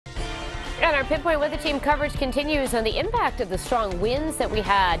And our Pinpoint Weather Team coverage continues on the impact of the strong winds that we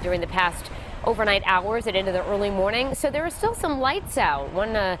had during the past overnight hours and into the early morning. So there are still some lights out.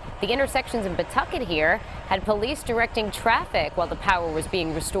 The intersections in Pawtucket here had police directing traffic while the power was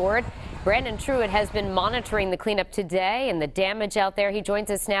being restored. Brandon Truitt has been monitoring the cleanup today and the damage out there. He joins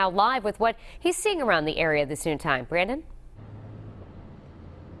us now live with what he's seeing around the area this noon time. Brandon?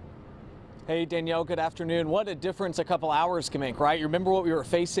 Hey, Danielle, good afternoon. What a difference a couple hours can make, right? You remember what we were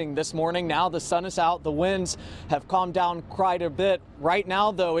facing this morning? Now the sun is out. The winds have calmed down quite a bit. Right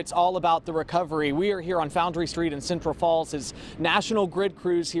now, though, it's all about the recovery. We are here on Foundry Street in Central Falls as National Grid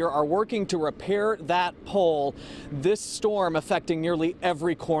crews here are working to repair that pole. This storm affecting nearly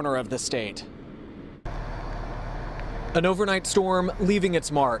every corner of the state. An overnight storm leaving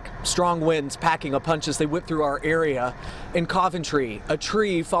its mark. Strong winds packing a punch as they whip through our area. In Coventry, a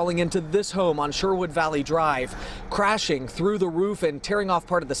tree falling into this home on Sherwood Valley Drive, crashing through the roof and tearing off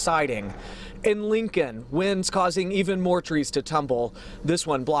part of the siding. In Lincoln, winds causing even more trees to tumble. This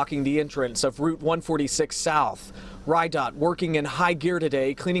one blocking the entrance of Route 146 South. RIDOT working in high gear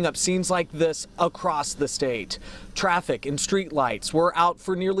today, cleaning up scenes like this across the state. Traffic and street lights were out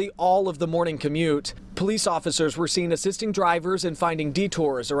for nearly all of the morning commute. Police officers were seen assisting drivers in finding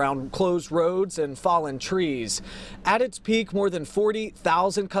detours around closed roads and fallen trees. At its peak, more than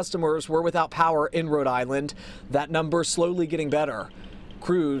 40,000 customers were without power in Rhode Island. That number slowly getting better.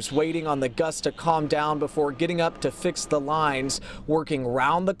 Crews waiting on the gust to calm down before getting up to fix the lines, working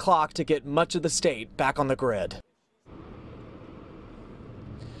round the clock to get much of the state back on the grid.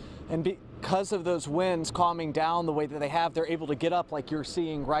 And because of those winds calming down the way that they have, they're able to get up like you're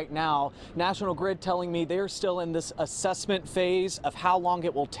seeing right now. National Grid telling me they're still in this assessment phase of how long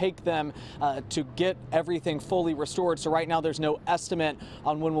it will take them to get everything fully restored. So right now there's no estimate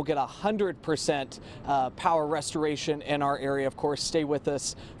on when we'll get 100% power restoration in our area. Of course, stay with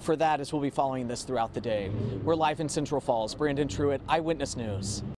us for that as we'll be following this throughout the day. We're live in Central Falls. Brandon Truitt, Eyewitness News.